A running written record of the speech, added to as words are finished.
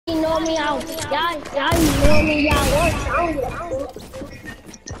me out. Y'all know me y'all once. I don't give a fuck.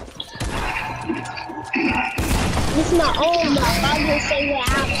 This is my own mouth. I just say what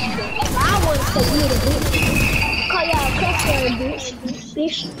I want to. If I want to say you the bitch, call y'all a cuss word, bitch. Then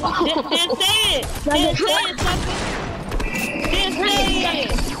say it. Then say it, something. Then say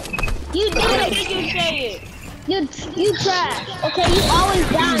it. You do it. You say it. You trash. Okay, you always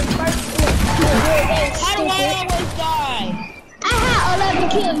dying first. How do I always die? I had 11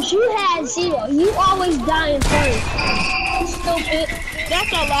 kills. You had 0. You always dying first. Stupid.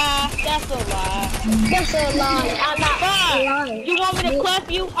 That's a lie. That's a lie. That's a lie. I'm not lying. You want me to clap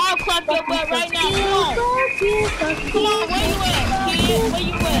you? I'll clap your butt right now. Come on. Come on, where you at, kid? Where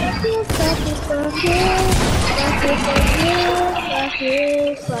you at?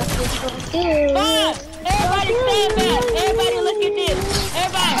 Fine. Everybody stand back. Everybody look at this.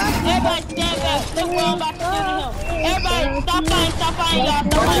 Everybody stand back. Look what I'm about to do to him. Everybody stop fighting, y'all.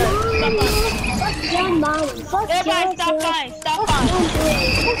 Stop fighting. Everybody stop fighting. Stop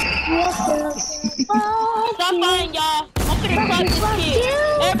fighting, y'all. I'm finna clap this kid.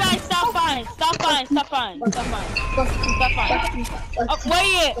 Everybody stop fighting. Stop fighting.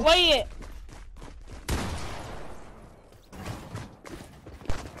 Where you at?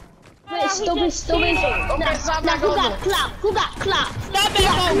 Stupid. Okay, stop back Who over. got clout? Stop back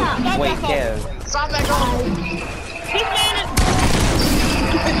over. Wait, Kev. Stop back over. This man is...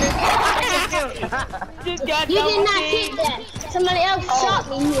 Just got You did not double hit that. Somebody else shot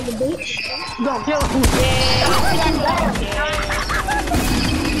me, you the bitch. Don't kill him.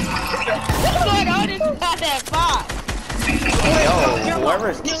 What's going on inside that box? Yo,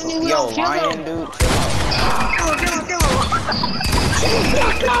 whoever's Lion dude. Kill him.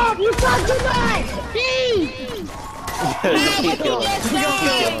 Fuck off, you talk too much. Just keep killing him.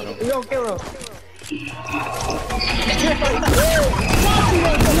 We gonna kill him.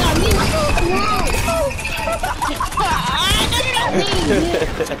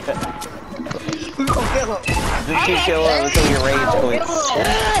 We gonna kill him. Just keep killing him until your rage quits.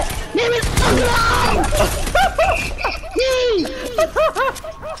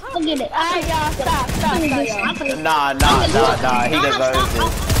 Look at it. Alright, y'all, stop. Nah, he deserves it.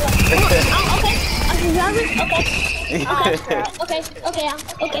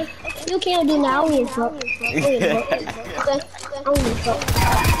 Okay. You can't do now. I don't give a fuck. I don't give a fuck.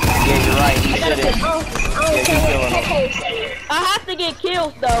 Yeah, you're right, you shouldn't. I have to get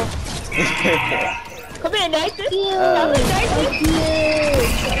kills though. Come here, Nathan.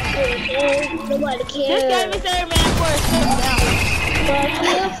 Nobody cares. This game is there, man, for a certain now.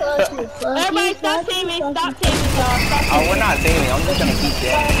 Everybody stop teaming, y'all. Oh, we're not teaming. I'm just gonna keep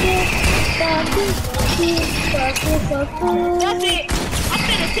jamming. That's it. I'm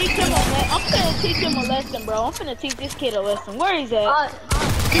finna teach him a lesson, bro. I'm finna teach this kid a lesson. Where is that?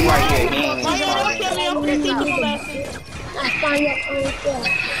 He right here. He ain't Oh, yeah, don't kill me. I'm finna teach him a lesson. I find your own stuff.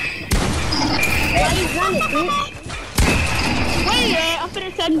 Why you running, bitch? Where you at? I'm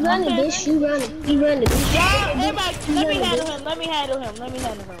finna tell You you. running, bitch. You running, bitch. Y'all, everybody, let me handle him.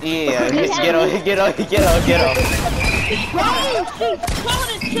 Yeah, get on. Bro, she's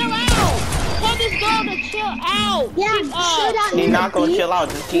telling to chill out. Tell this girl to chill out. Yeah, chill out. He's not gonna chill out.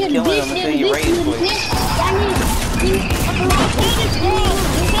 Just keep killing him until you rage quit. Tell this girl, tell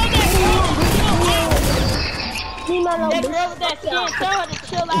that girl to chill out. That girl with that skin, tell her to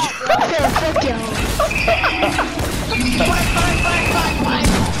chill out, bro.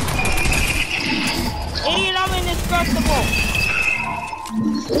 Idiot, I'm indestructible.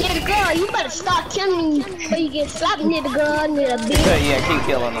 Near the girl, you better start killing me before you get slapped near the girl, near the bitch. Yeah, keep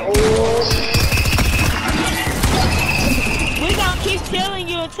killing him. We gonna keep killing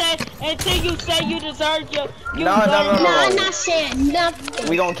you until you say you deserve your. No. I'm not saying nothing.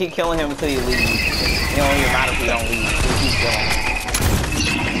 We gonna keep killing him until he leaves. It don't even matter if he don't leave. We keep killing him.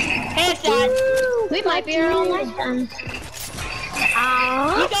 Headshot. We might be our own lifetime.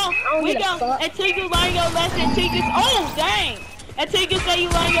 We gon' until you learn your lesson. Oh dang! Until you say you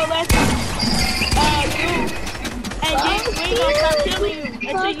learn your lesson. We ain't gonna stop killing you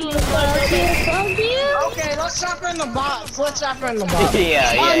until you learn your lesson. Okay, let's trap her in the box.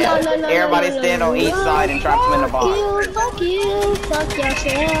 Yeah. No. Everybody stand on each side and trap him in the box. Fuck you, fuck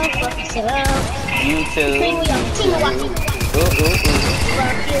yourself. You too.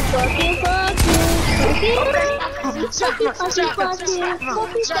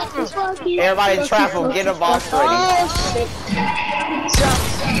 Everybody trap him, get a box ready. Oh shit.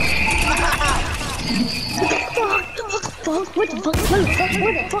 What the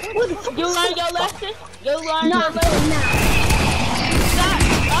fuck? You learn your lesson? You learn No, your lesson? no. Stop.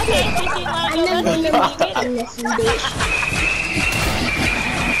 Okay, since you learned your lesson, you get it. Listen, bitch.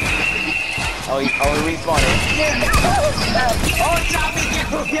 he respawned. Oh, Choppy,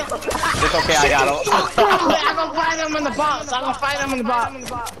 kill him. It's okay, I got him. I'm gonna fight him in the box. I'm gonna fight him in the box.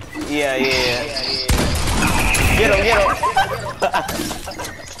 Yeah. Get him.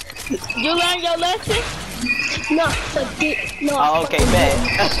 You learned your lesson? No, forget. No. Oh, okay, bet.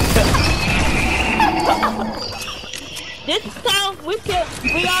 This time we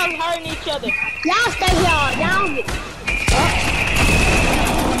all hurting each other. Y'all stay here. Y'all.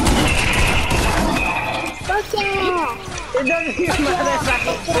 Fuck y'all. It doesn't even matter if I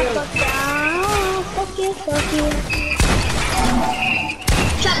can kill him. Fuck you.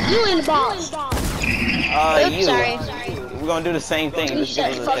 Chop, you in the box. You. sorry. We're gonna do the same thing. Just give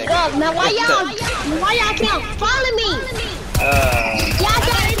us a Fuck second. up. Now why y'all can't follow me? Y'all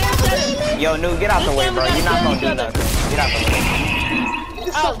can't follow me? Yo, New, get out the way, bro. You're not gonna do nothing. Get out the way.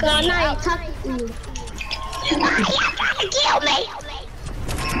 Fuck up. I'm not even talking to you. Y'all trying to kill me.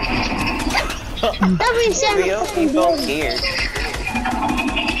 Every See, second. he's so scared.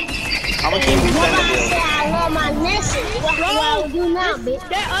 I'm gonna keep you What I sending say? this. I love my lesson. What I do now, bitch?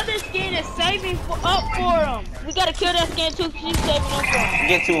 That other skin is saving up for him. We gotta kill that skin too, 'cause she's saving up for him.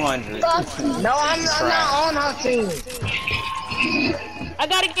 Get 200. Fuck you. No, I'm not on her team. I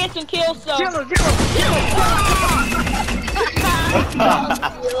gotta get some kills, so. Kill him.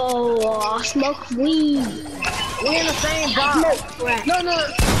 Yo, I smoke weed. We in the same box. Crack. No. I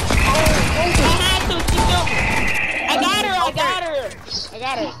had to, she killed me. I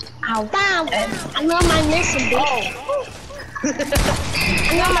got her. Ow. Damn. I know my lesson, bitch.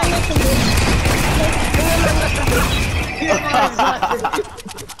 I know my lesson, bitch.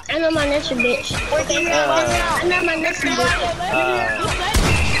 I know my lesson, bitch. I know my lesson, bitch.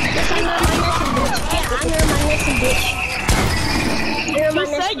 I know my lesson, bitch.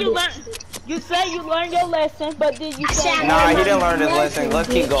 You say you learned your lesson, but then you say Nah, he didn't learn his lesson. Let's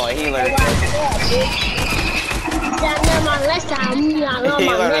keep going. He learned his lesson. I know my lesson. I know He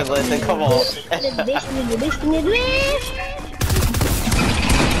my learned his lesson. Come on. Bitch.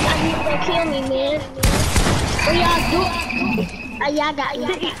 Y'all kill me, man. What y'all do? Y'all got.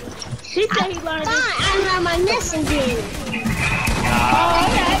 he said he learned Fine, it. I learned my lesson then. I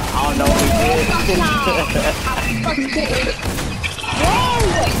don't know if he did.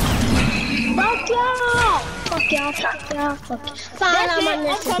 Fuck y'all. Fine, I know my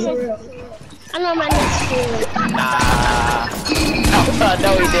lesson for real. I know my lesson for real.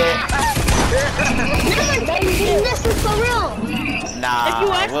 No, he did. Listen for real.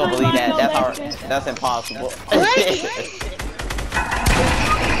 Nah, we'll believe that. That's impossible.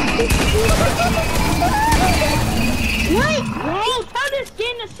 What? Bro, tell this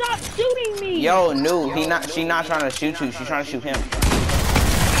skin to stop shooting me. Yo, New, she not trying to shoot you. She's trying to shoot him.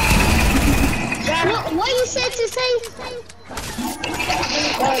 What you said to say?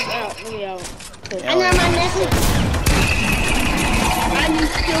 I know my lesson. Are you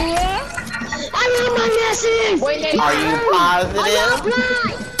sure? I know my lesson. Are you positive?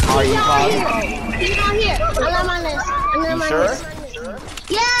 Are you positive? He's not here. I know my lesson. I know You my sure? lesson.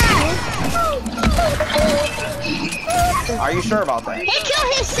 Yeah. Are you sure about that? He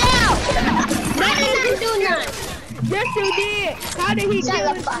killed himself. I did not do nothing. Yes, you did. How did he Shut kill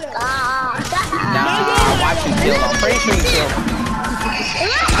the himself? fuck up. Nah, watch you kill him. I'm pretty sure you killed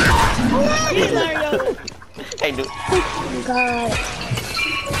He learned your him. Hey, dude. God.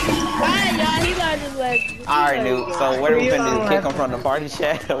 Alright, y'all, he learned his lesson. Alright, dude. So what are we finna do? Kick him from the party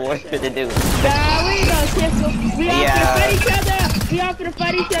chat? Or what we finna do? Nah, we ain't gonna kick him. We all Yeah. finna fight each other. We all finna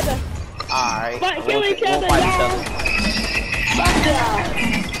fight each other. Alright. Kill each other, fight y'all. Fuck y'all.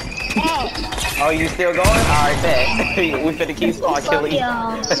 Oh, Oh, you still going? Alright, bet. We finna keep spawn Fuck killing you.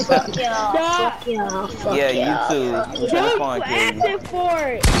 y'all. Fuck y'all. Fuck y'all. Fuck Yeah, y'all. you too. We finna dude, spawn you kill you. asking for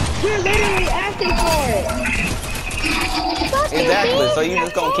it. You're literally asking for it. Exactly, so you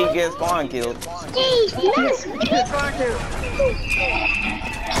just gonna keep getting spawn killed. Hey, yes.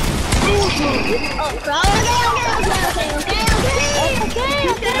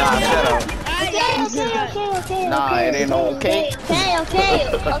 Nah, shut up. Nah, it ain't no okay.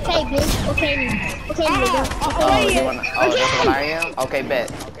 Okay, bitch. Okay, nigga. Oh, that's what I am? Okay,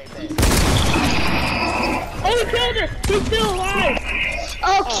 bet. Oh, he killed her. He's still alive.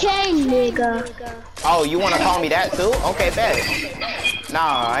 Okay, nigga. Oh, you wanna call me that too? Okay, bet.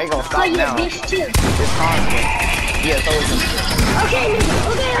 Nah, I ain't gonna Call stop you a now. bitch too. It's constant. Yeah, so it's Okay, nigga.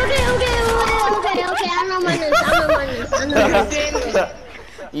 Okay. I know my name.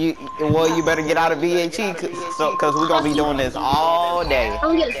 Well, you better get out of BHE, cause we're gonna be doing this all day. I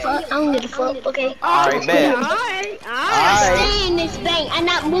don't give a fuck. I don't give a fuck. Okay. Alright, bet. I'm staying in this bank. I'm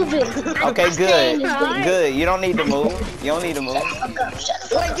not moving. Okay, good. Good. You don't need to move. You don't need to move.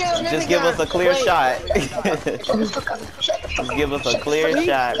 Just give us a clear shot. Just give us a clear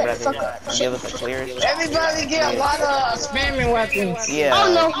shot, brother. Give us a clear shot. Everybody get a lot of spamming weapons. Yeah.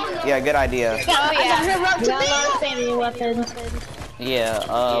 Oh no. Yeah, good idea. I got her up to Got a lot of spamming weapons. Yeah,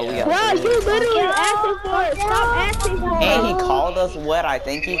 we got. Bro, you literally asking for it. Stop asking for it. And he called us what I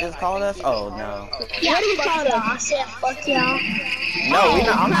think he just called us? Oh no. Yeah, what do you call it? I said fuck y'all. No,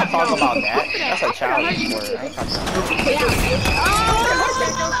 I'm not talking about that. That's a childish word. I ain't talking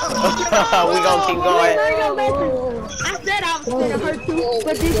about we gonna keep going. I said I was gonna hurt you,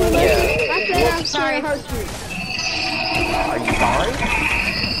 but this one, I said I was sorry to hurt you. Are you sorry?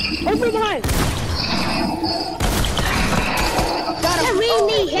 Open behind. I really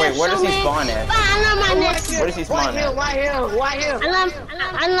need help. Wait, where does he spawn at? I love my Nessie. Where does he spawn at? Why here?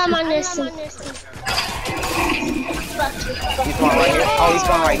 I love my Nessie. He spawned right here? Oh, he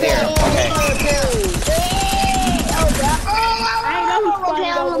spawned right there. Okay. I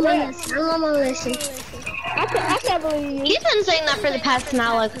love my Nessie. I can't believe you. He's been saying that for the past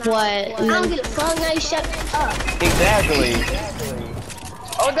now, like, what? I don't get a fuck. Now you shut up. Exactly.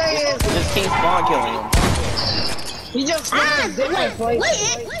 Oh, there he is. Just keep spawn killing him. He just spawned in different places.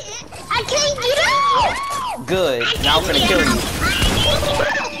 Wait. I can't get out. Good. Now I'm gonna kill you.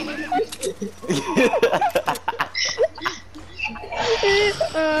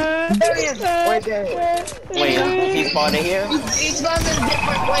 There he is. Wait there. Wait, he spawned in here? He spawns in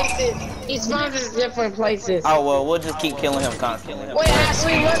different places. He spawns in different places. Oh, well, we'll just keep killing him constantly. Wait,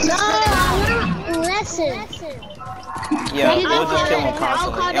 Ashley, what's No, this? I want lessons. Yeah, we'll just kill him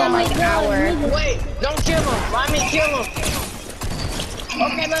constantly. Oh my god. Wait, don't kill him. Let me kill him.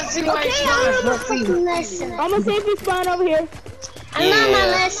 Okay, let's see why he Okay, I spawns. love my Let's see. fucking lesson. I'm gonna see if he spawn over here. I love my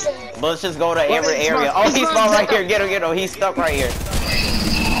lesson. But let's just go to every area. Oh, he spawned right here. Get him. He's stuck right here.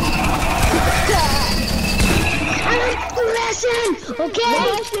 I like the lesson. Okay, get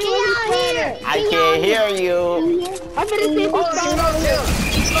out here. I can't hear you. I'm gonna see if he Oh, spawn he over here.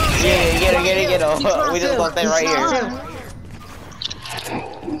 spawns too. Yeah, get him. We just gonna stay right here.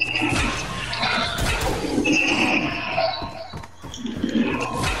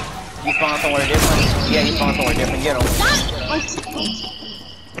 You spawn somewhere different? Yeah, you spawn somewhere different. Get him.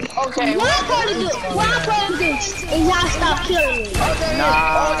 Okay. What I'm gonna do? What I'm gonna do is y'all stop killing me. Oh, there he is.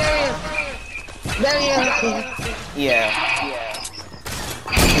 Nah. Oh, there he is. There he is. Yeah.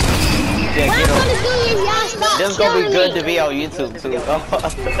 What Yeah, I'm get gonna him. do is y'all stop This is gonna killing be good me. to be on YouTube too. I'm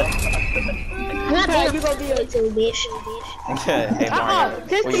not being on YouTube, bitch. Hey Mario.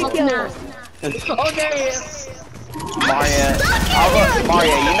 Just Where be you- killed. Oh, there he is.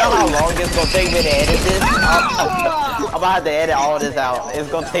 Mario, you know how long it's gonna take me to edit this? I'm about to have to edit all this out. It's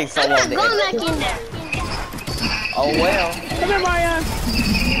gonna take so I'm long not to going edit. back in there. Oh well. Come here, Marion.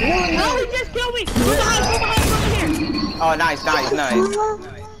 No, he just killed me. Go behind, here. Oh, nice.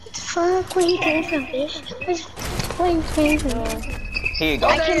 Fuck, where you came from, bitch? Where you came from? Here you go. I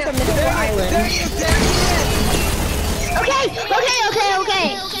came from Mythical Island. Okay.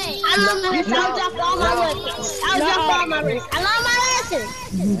 I love my lessons. I'll drop all my weapons. I'll drop all my wrists. I love my lessons.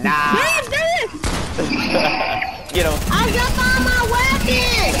 Nah. Get him. I'll drop all my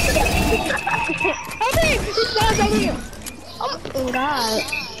weapons. Okay, he spawns over here. Oh God.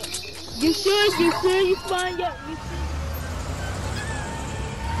 You sure you spawn yet? You sure?